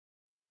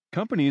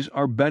Companies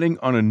are betting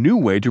on a new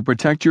way to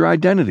protect your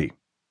identity.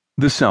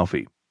 The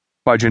Selfie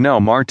by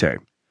Jonnelle Marte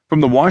from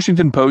the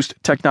Washington Post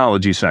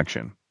Technology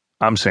section.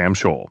 I'm Sam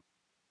Scholl.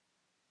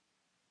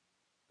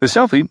 The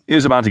selfie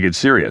is about to get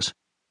serious.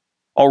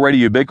 Already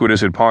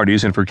ubiquitous at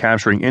parties and for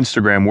capturing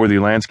Instagram-worthy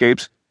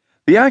landscapes,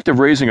 the act of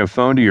raising a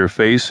phone to your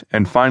face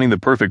and finding the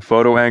perfect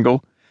photo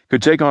angle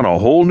could take on a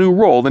whole new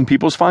role in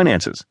people's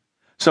finances.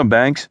 Some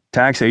banks,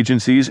 tax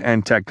agencies,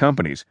 and tech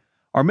companies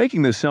are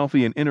making the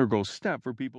selfie an integral step for people